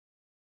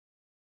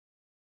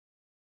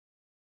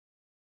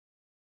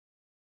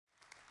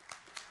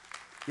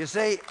You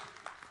see,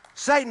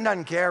 Satan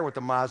doesn't care what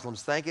the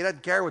Muslims think. He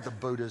doesn't care what the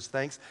Buddhist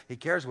thinks. He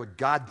cares what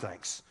God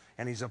thinks.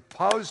 And he's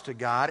opposed to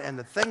God and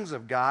the things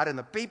of God and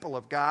the people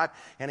of God,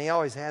 and he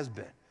always has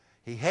been.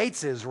 He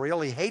hates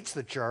Israel. He hates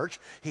the church.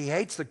 He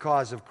hates the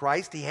cause of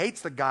Christ. He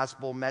hates the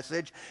gospel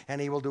message,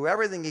 and he will do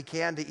everything he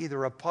can to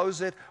either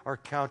oppose it or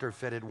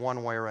counterfeit it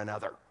one way or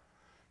another.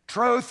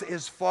 Truth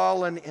is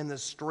fallen in the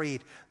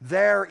street.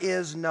 There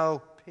is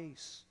no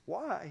peace.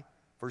 Why?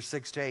 Verse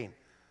 16.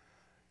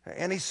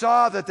 And he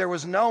saw that there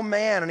was no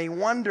man, and he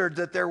wondered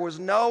that there was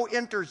no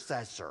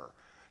intercessor,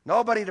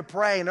 nobody to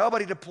pray,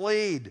 nobody to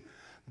plead.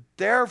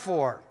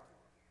 Therefore,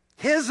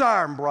 his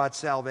arm brought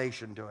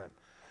salvation to him,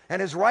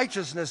 and his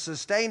righteousness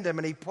sustained him,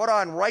 and he put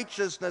on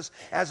righteousness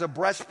as a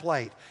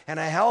breastplate, and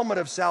a helmet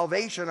of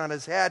salvation on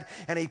his head,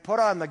 and he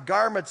put on the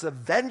garments of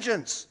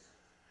vengeance,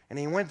 and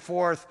he went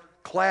forth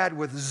clad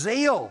with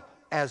zeal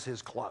as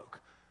his cloak.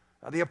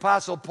 The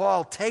Apostle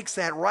Paul takes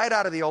that right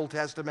out of the Old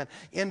Testament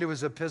into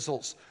his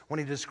epistles when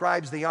he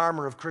describes the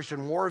armor of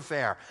Christian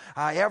warfare.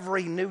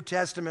 Every New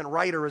Testament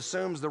writer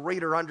assumes the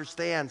reader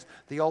understands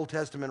the Old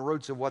Testament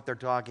roots of what they're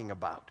talking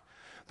about.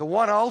 The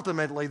one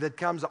ultimately that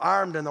comes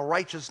armed in the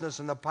righteousness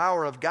and the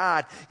power of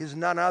God is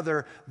none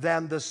other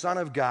than the Son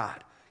of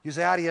God. You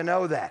say, how do you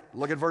know that?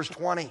 Look at verse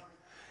 20.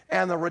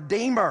 And the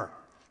Redeemer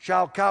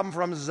shall come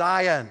from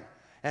Zion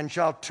and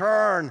shall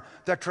turn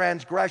the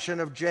transgression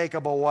of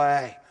Jacob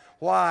away.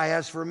 Why?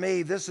 As for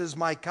me, this is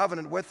my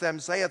covenant with them,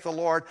 saith the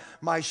Lord,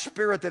 my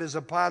spirit that is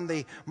upon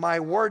thee, my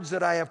words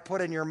that I have put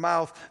in your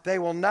mouth, they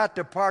will not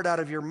depart out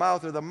of your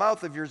mouth or the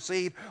mouth of your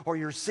seed or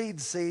your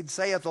seed's seed,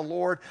 saith the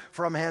Lord,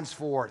 from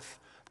henceforth.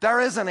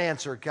 There is an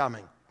answer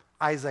coming,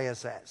 Isaiah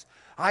says.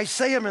 I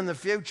see him in the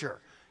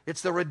future.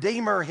 It's the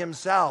Redeemer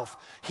himself.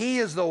 He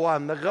is the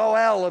one, the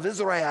Goel of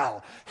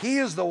Israel. He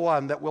is the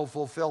one that will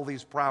fulfill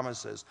these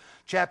promises.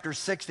 Chapter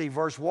 60,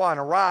 verse 1,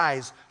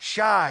 arise,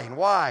 shine.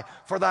 Why?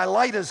 For thy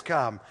light is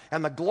come,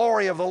 and the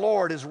glory of the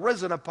Lord is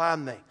risen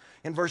upon thee.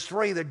 In verse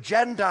 3, the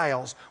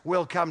Gentiles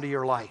will come to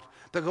your light.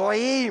 The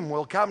Goyim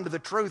will come to the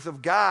truth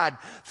of God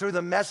through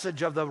the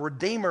message of the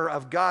Redeemer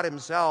of God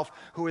himself,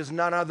 who is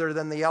none other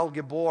than the El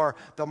Gibor,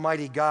 the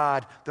mighty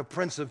God, the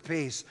Prince of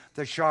Peace,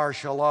 the Shar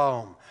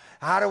Shalom.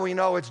 How do we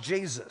know it's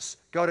Jesus?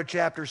 Go to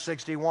chapter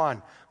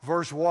 61,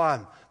 verse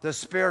 1. The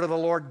Spirit of the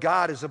Lord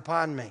God is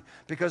upon me,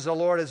 because the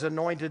Lord has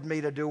anointed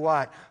me to do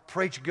what?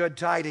 Preach good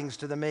tidings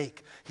to the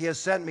meek. He has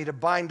sent me to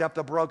bind up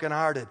the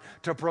brokenhearted,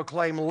 to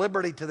proclaim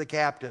liberty to the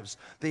captives,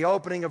 the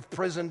opening of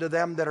prison to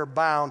them that are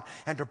bound,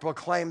 and to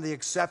proclaim the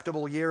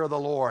acceptable year of the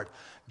Lord.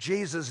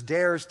 Jesus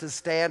dares to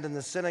stand in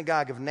the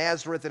synagogue of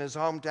Nazareth in his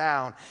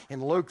hometown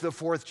in Luke the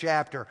 4th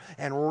chapter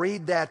and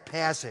read that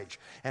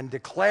passage and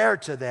declare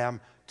to them,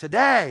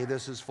 today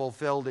this is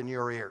fulfilled in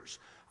your ears.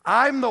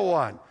 I'm the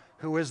one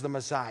who is the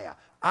Messiah.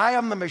 I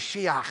am the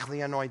Mashiach, the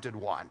anointed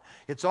one.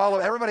 It's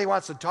all, everybody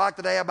wants to talk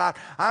today about,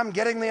 I'm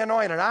getting the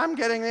anointed, I'm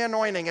getting the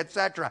anointing,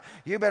 etc.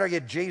 You better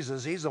get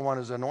Jesus. He's the one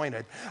who's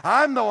anointed.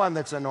 I'm the one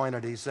that's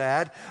anointed, he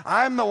said.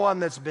 I'm the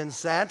one that's been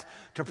sent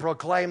to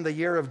proclaim the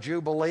year of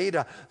Jubilee,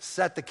 to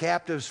set the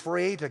captives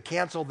free, to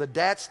cancel the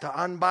debts,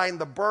 to unbind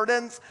the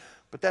burdens.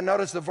 But then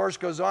notice the verse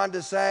goes on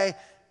to say,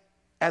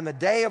 and the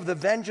day of the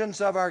vengeance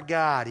of our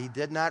God. He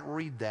did not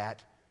read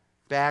that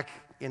back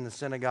in the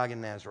synagogue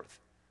in Nazareth.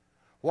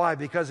 Why?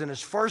 Because in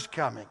his first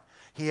coming,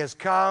 he has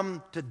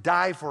come to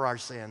die for our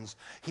sins.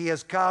 He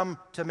has come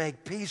to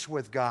make peace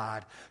with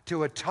God,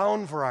 to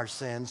atone for our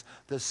sins.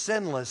 The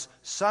sinless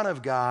Son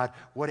of God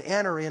would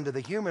enter into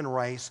the human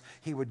race.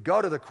 He would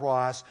go to the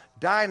cross,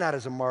 die not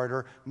as a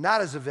martyr,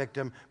 not as a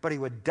victim, but he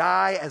would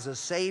die as a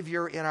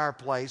Savior in our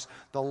place,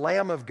 the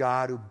Lamb of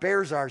God who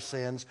bears our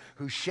sins,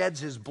 who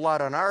sheds his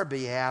blood on our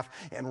behalf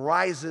and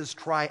rises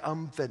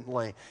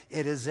triumphantly.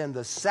 It is in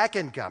the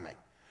second coming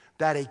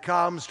that he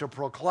comes to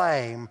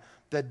proclaim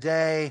the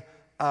day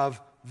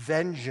of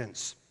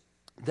vengeance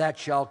that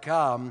shall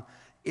come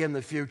in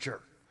the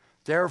future.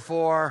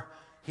 Therefore,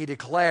 he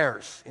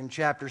declares in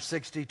chapter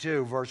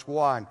 62, verse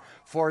 1,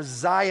 for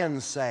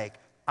Zion's sake,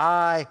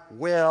 I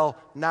will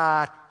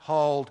not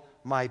hold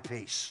my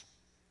peace.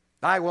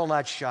 I will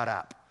not shut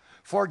up.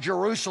 For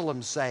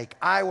Jerusalem's sake,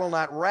 I will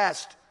not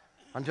rest.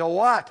 Until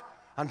what?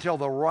 Until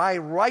the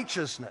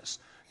righteousness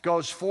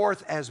goes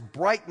forth as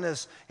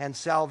brightness and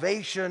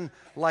salvation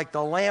like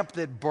the lamp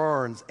that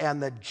burns,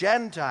 and the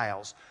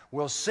Gentiles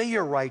will see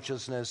your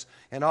righteousness,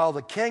 and all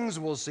the kings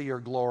will see your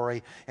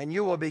glory, and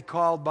you will be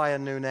called by a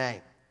new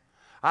name.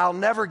 I'll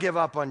never give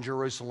up on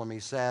Jerusalem, he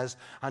says,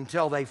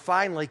 until they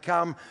finally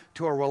come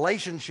to a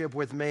relationship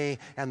with me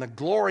and the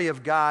glory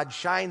of God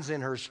shines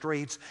in her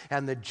streets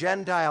and the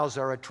Gentiles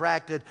are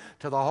attracted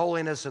to the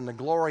holiness and the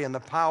glory and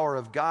the power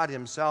of God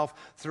himself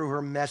through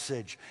her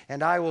message.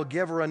 And I will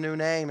give her a new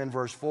name in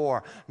verse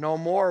 4. No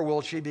more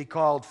will she be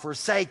called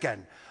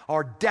forsaken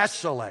or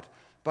desolate,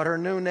 but her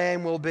new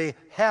name will be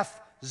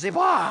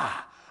Hephzibah,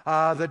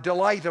 the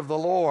delight of the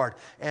Lord,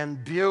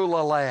 and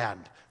Beulah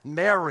land,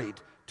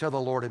 married to the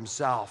Lord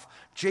himself.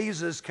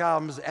 Jesus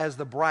comes as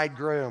the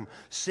bridegroom,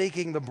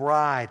 seeking the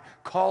bride,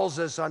 calls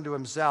us unto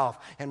himself,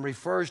 and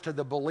refers to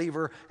the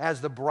believer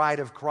as the bride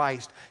of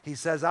Christ. He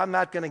says, I'm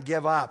not going to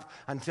give up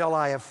until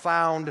I have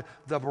found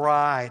the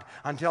bride,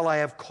 until I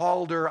have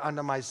called her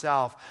unto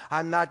myself.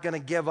 I'm not going to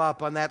give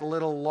up on that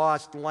little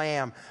lost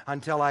lamb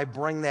until I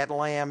bring that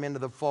lamb into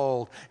the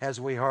fold, as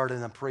we heard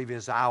in the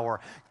previous hour.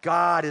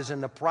 God is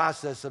in the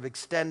process of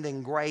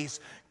extending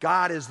grace.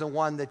 God is the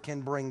one that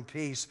can bring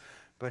peace.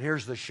 But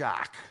here's the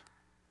shock.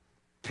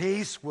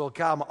 Peace will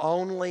come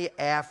only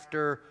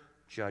after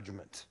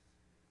judgment.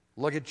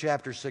 Look at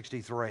chapter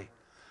 63.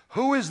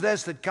 Who is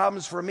this that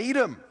comes from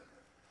Edom?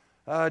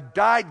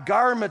 Dyed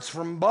garments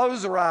from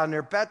Bozrah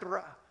near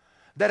Petra,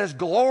 that is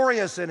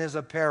glorious in his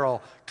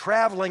apparel,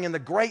 traveling in the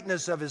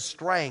greatness of his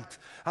strength,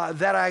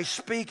 that I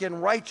speak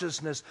in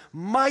righteousness,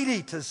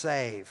 mighty to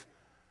save.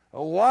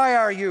 Why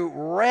are you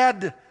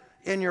red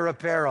in your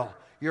apparel,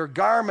 your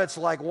garments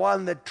like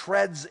one that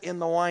treads in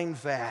the wine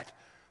fat?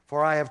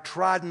 For I have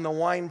trodden the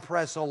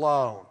winepress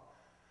alone.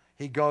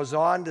 He goes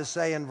on to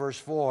say in verse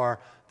 4,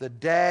 the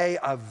day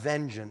of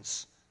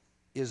vengeance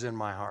is in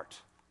my heart.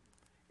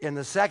 In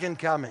the second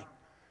coming,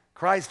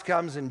 Christ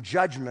comes in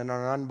judgment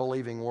on an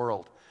unbelieving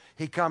world.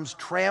 He comes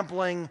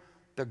trampling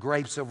the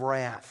grapes of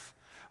wrath.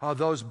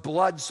 Those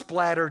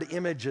blood-splattered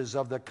images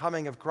of the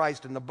coming of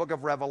Christ in the book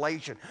of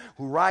Revelation,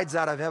 who rides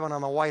out of heaven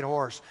on the white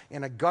horse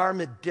in a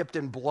garment dipped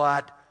in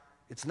blood.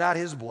 It's not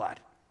his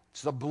blood.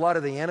 It's the blood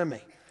of the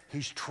enemy.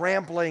 He's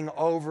trampling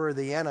over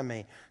the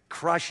enemy,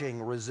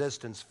 crushing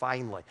resistance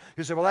finally.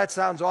 You say, well, that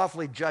sounds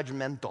awfully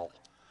judgmental.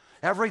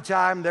 Every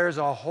time there's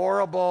a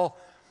horrible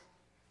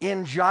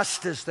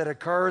injustice that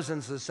occurs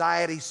in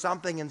society,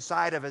 something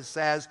inside of us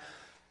says,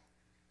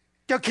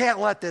 you can't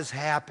let this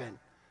happen.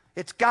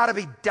 It's got to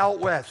be dealt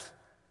with.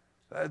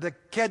 The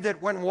kid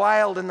that went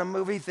wild in the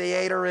movie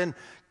theater in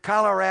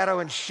Colorado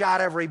and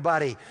shot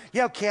everybody.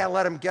 You can't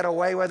let him get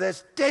away with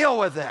this. Deal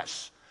with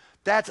this.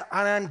 That's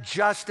an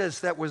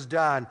injustice that was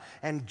done.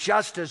 And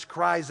justice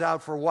cries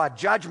out for what?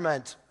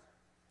 Judgment.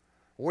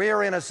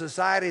 We're in a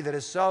society that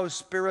is so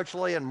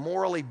spiritually and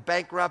morally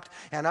bankrupt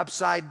and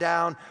upside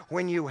down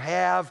when you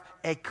have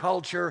a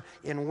culture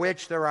in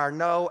which there are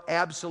no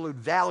absolute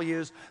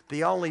values.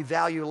 The only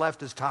value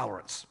left is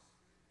tolerance.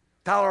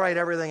 Tolerate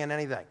everything and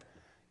anything.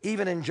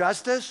 Even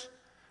injustice?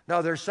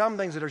 No, there's some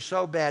things that are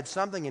so bad,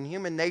 something in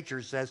human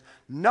nature says,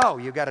 no,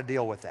 you've got to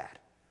deal with that.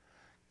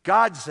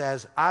 God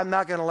says, I'm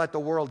not going to let the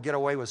world get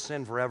away with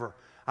sin forever.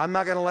 I'm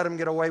not going to let them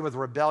get away with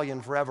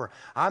rebellion forever.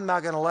 I'm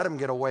not going to let them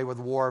get away with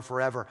war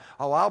forever.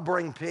 Oh, I'll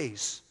bring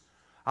peace.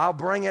 I'll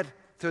bring it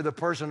through the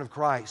person of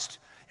Christ.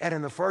 And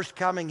in the first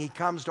coming, he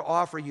comes to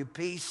offer you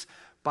peace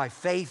by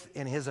faith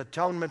in his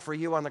atonement for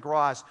you on the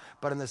cross.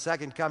 But in the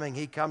second coming,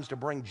 he comes to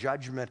bring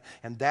judgment,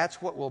 and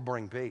that's what will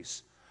bring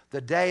peace.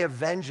 The day of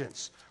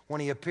vengeance,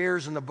 when he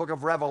appears in the book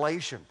of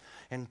Revelation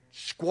and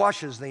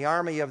squashes the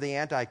army of the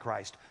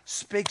Antichrist,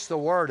 speaks the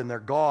word, and they're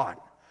gone.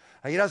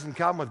 He doesn't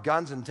come with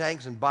guns and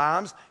tanks and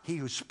bombs. He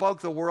who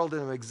spoke the world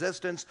into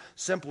existence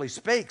simply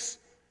speaks,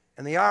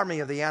 and the army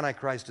of the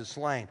Antichrist is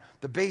slain.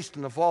 The beast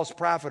and the false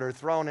prophet are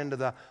thrown into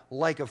the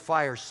lake of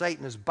fire.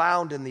 Satan is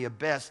bound in the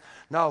abyss.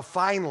 No,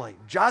 finally,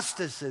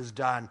 justice is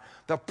done.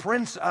 The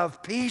Prince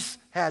of Peace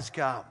has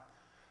come.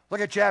 Look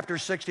at chapter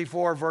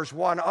 64, verse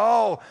 1.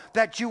 Oh,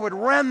 that you would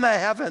rend the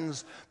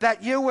heavens,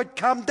 that you would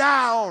come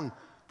down.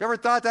 You ever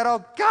thought that?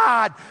 Oh,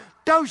 God,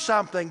 do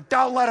something.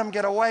 Don't let them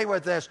get away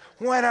with this.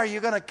 When are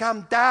you going to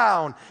come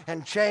down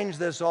and change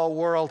this whole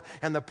world?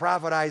 And the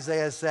prophet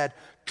Isaiah said,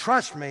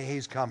 trust me,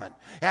 he's coming.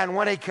 And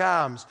when he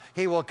comes,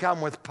 he will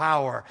come with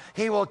power.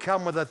 He will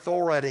come with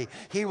authority.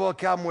 He will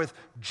come with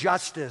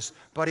justice,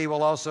 but he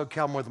will also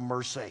come with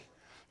mercy.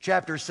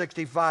 Chapter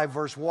 65,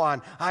 verse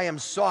 1, I am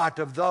sought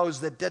of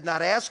those that did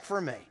not ask for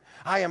me.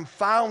 I am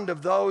found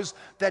of those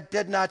that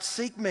did not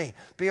seek me.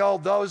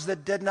 Behold, those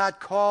that did not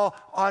call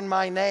on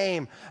my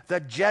name. The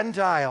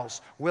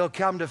Gentiles will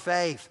come to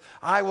faith.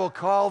 I will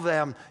call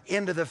them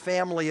into the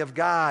family of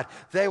God.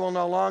 They will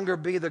no longer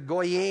be the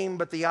Goyim,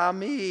 but the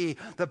Ami,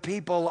 the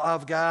people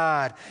of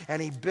God. And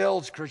he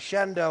builds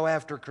crescendo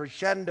after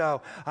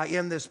crescendo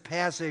in this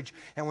passage.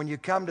 And when you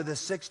come to the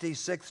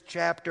 66th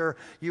chapter,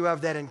 you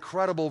have that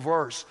incredible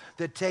verse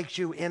that takes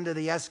you into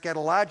the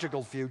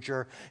eschatological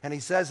future. And he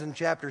says in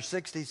chapter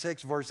 66,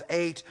 verse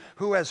 8,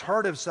 who has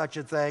heard of such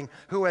a thing?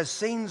 Who has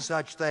seen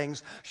such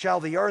things? Shall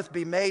the earth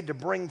be made to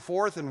bring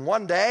forth in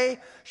one day?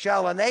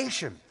 Shall a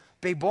nation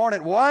be born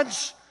at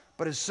once?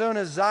 But as soon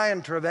as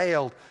Zion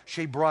travailed,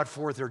 she brought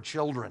forth her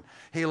children.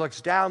 He looks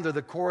down through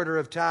the corridor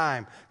of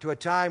time to a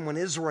time when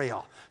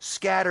Israel,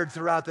 scattered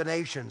throughout the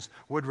nations,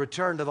 would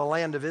return to the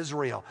land of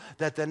Israel,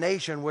 that the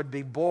nation would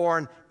be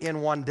born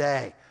in one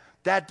day.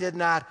 That did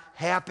not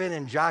happen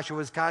in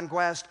Joshua's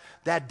conquest.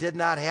 That did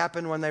not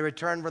happen when they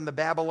returned from the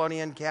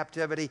Babylonian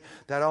captivity.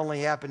 That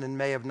only happened in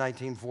May of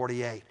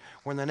 1948,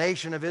 when the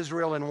nation of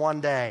Israel in one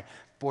day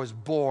was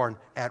born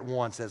at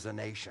once as a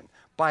nation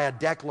by a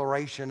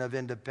declaration of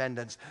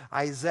independence.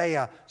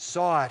 Isaiah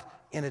saw it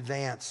in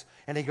advance.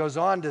 And he goes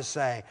on to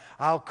say,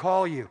 I'll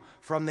call you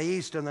from the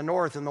east and the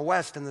north and the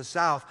west and the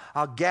south.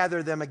 I'll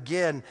gather them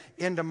again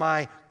into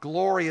my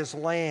glorious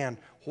land.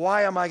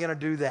 Why am I going to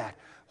do that?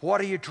 What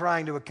are you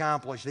trying to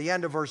accomplish? The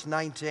end of verse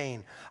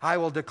 19. I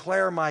will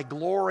declare my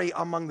glory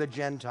among the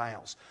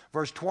Gentiles.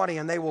 Verse 20,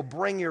 and they will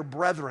bring your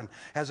brethren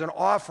as an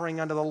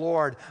offering unto the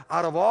Lord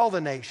out of all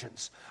the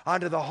nations,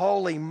 unto the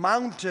holy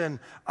mountain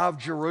of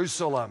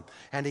Jerusalem.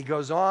 And he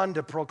goes on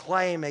to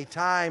proclaim a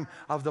time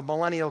of the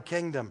millennial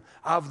kingdom,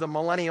 of the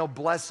millennial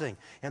blessing.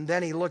 And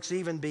then he looks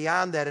even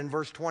beyond that in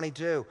verse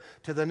 22,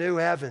 to the new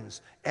heavens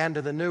and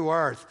to the new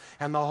earth.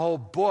 And the whole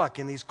book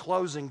in these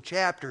closing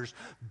chapters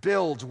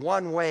builds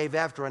one wave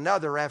after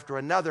another after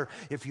another.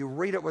 If you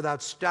read it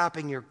without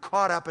stopping, you're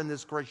caught up in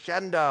this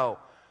crescendo.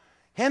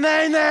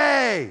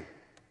 Hinene!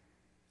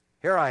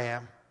 Here I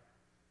am.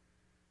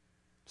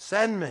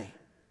 Send me.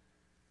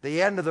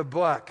 The end of the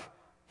book.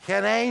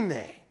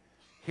 Hinene.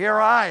 Here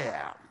I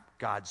am,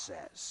 God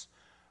says.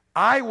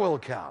 I will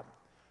come.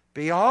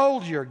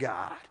 Behold your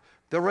God,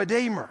 the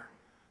Redeemer,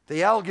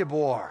 the El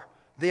Gibor,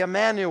 the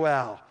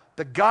Emmanuel,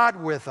 the God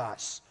with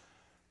us,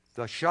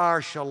 the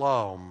Shar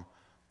Shalom,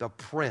 the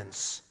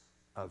Prince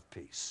of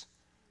Peace.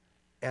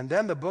 And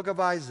then the book of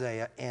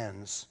Isaiah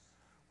ends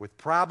with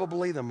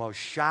probably the most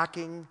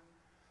shocking,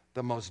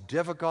 the most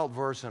difficult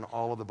verse in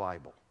all of the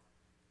Bible.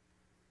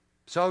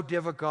 So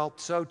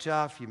difficult, so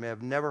tough, you may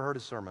have never heard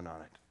a sermon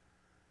on it.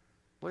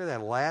 Look at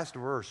that last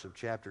verse of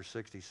chapter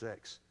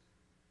 66.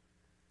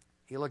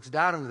 He looks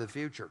down into the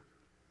future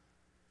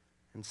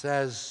and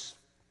says,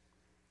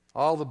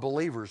 all the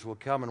believers will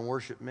come and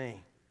worship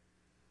me.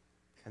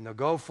 And they'll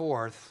go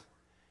forth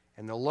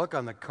and they'll look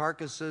on the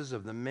carcasses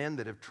of the men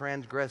that have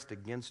transgressed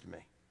against me.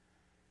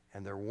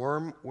 And their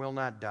worm will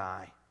not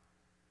die,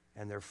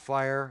 and their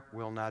fire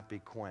will not be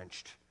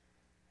quenched,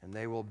 and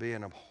they will be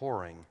an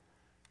abhorring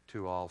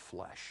to all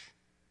flesh.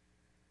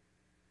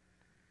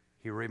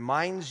 He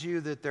reminds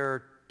you that there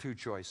are two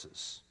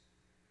choices: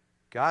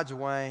 God's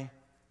way,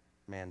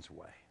 man's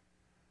way.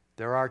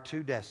 There are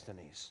two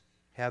destinies,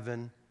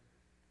 heaven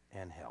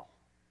and hell.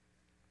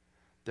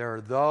 There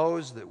are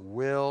those that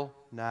will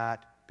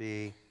not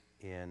be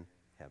in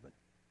heaven,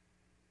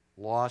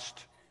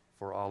 lost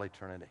for all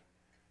eternity.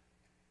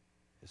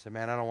 You say,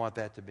 man, I don't want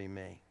that to be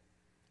me.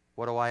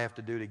 What do I have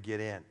to do to get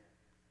in?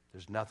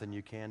 There's nothing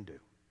you can do.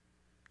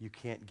 You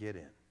can't get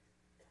in.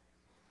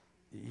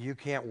 You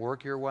can't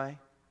work your way.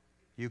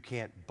 You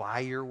can't buy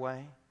your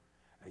way.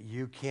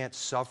 You can't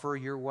suffer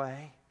your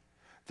way.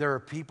 There are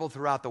people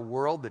throughout the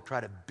world that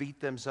try to beat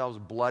themselves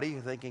bloody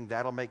thinking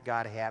that'll make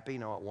God happy.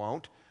 No, it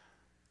won't.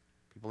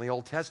 People in the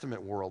Old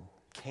Testament world,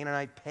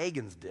 Canaanite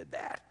pagans did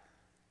that.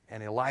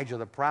 And Elijah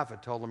the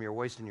prophet told them, you're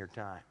wasting your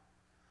time.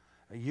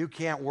 You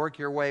can't work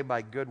your way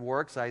by good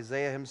works.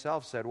 Isaiah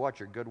himself said, what?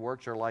 Your good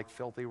works are like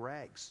filthy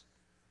rags.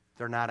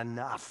 They're not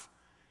enough.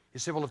 You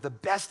say, well, if the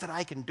best that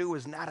I can do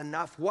is not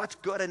enough, what's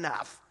good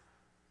enough?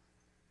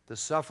 The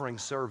suffering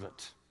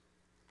servant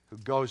who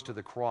goes to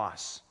the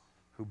cross,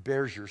 who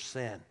bears your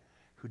sin,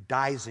 who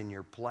dies in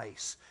your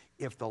place.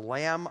 If the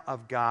Lamb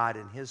of God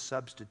and his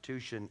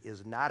substitution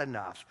is not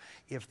enough,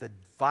 if the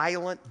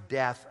violent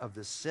death of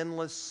the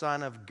sinless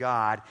Son of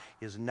God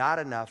is not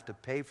enough to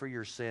pay for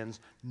your sins,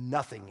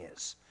 nothing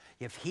is.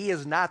 If he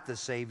is not the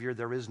Savior,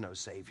 there is no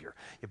Savior.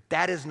 If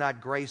that is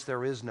not grace,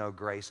 there is no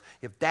grace.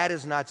 If that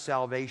is not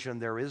salvation,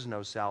 there is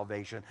no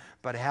salvation.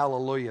 But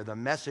hallelujah, the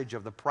message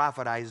of the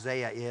prophet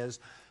Isaiah is,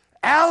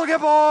 El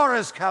Gibor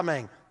is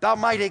coming, the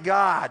mighty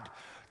God.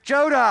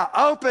 Judah,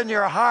 open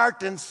your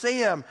heart and see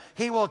him.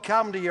 He will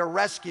come to your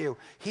rescue.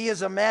 He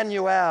is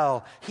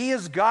Emmanuel. He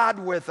is God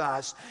with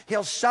us.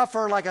 He'll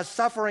suffer like a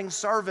suffering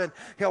servant.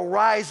 He'll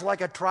rise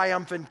like a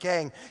triumphant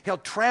king. He'll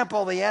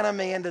trample the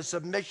enemy into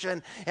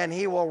submission, and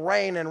he will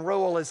reign and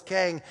rule as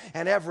king.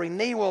 And every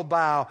knee will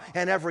bow,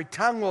 and every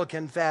tongue will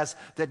confess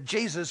that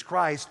Jesus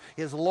Christ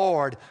is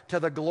Lord, to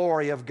the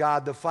glory of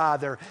God the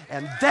Father.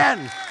 And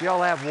then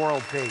you'll have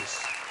world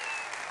peace.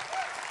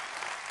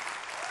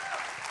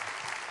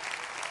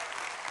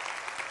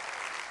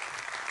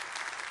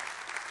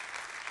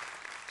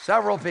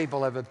 Several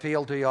people have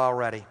appealed to you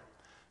already.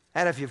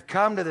 And if you've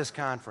come to this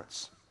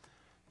conference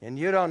and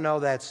you don't know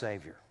that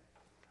Savior,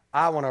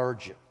 I want to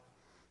urge you,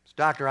 as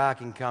Dr.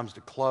 Hocking comes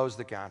to close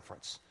the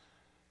conference,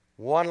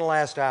 one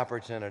last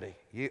opportunity.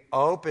 You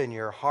open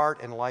your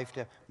heart and life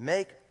to him.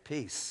 Make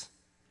peace.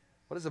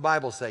 What does the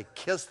Bible say?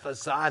 Kiss the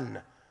Son,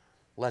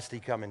 lest he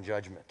come in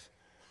judgment.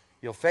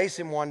 You'll face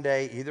him one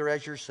day either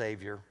as your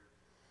Savior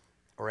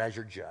or as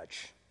your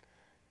judge.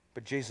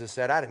 But Jesus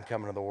said, I didn't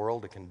come into the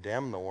world to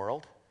condemn the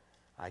world.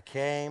 I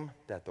came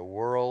that the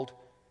world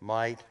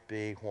might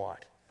be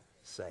what?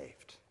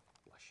 Saved.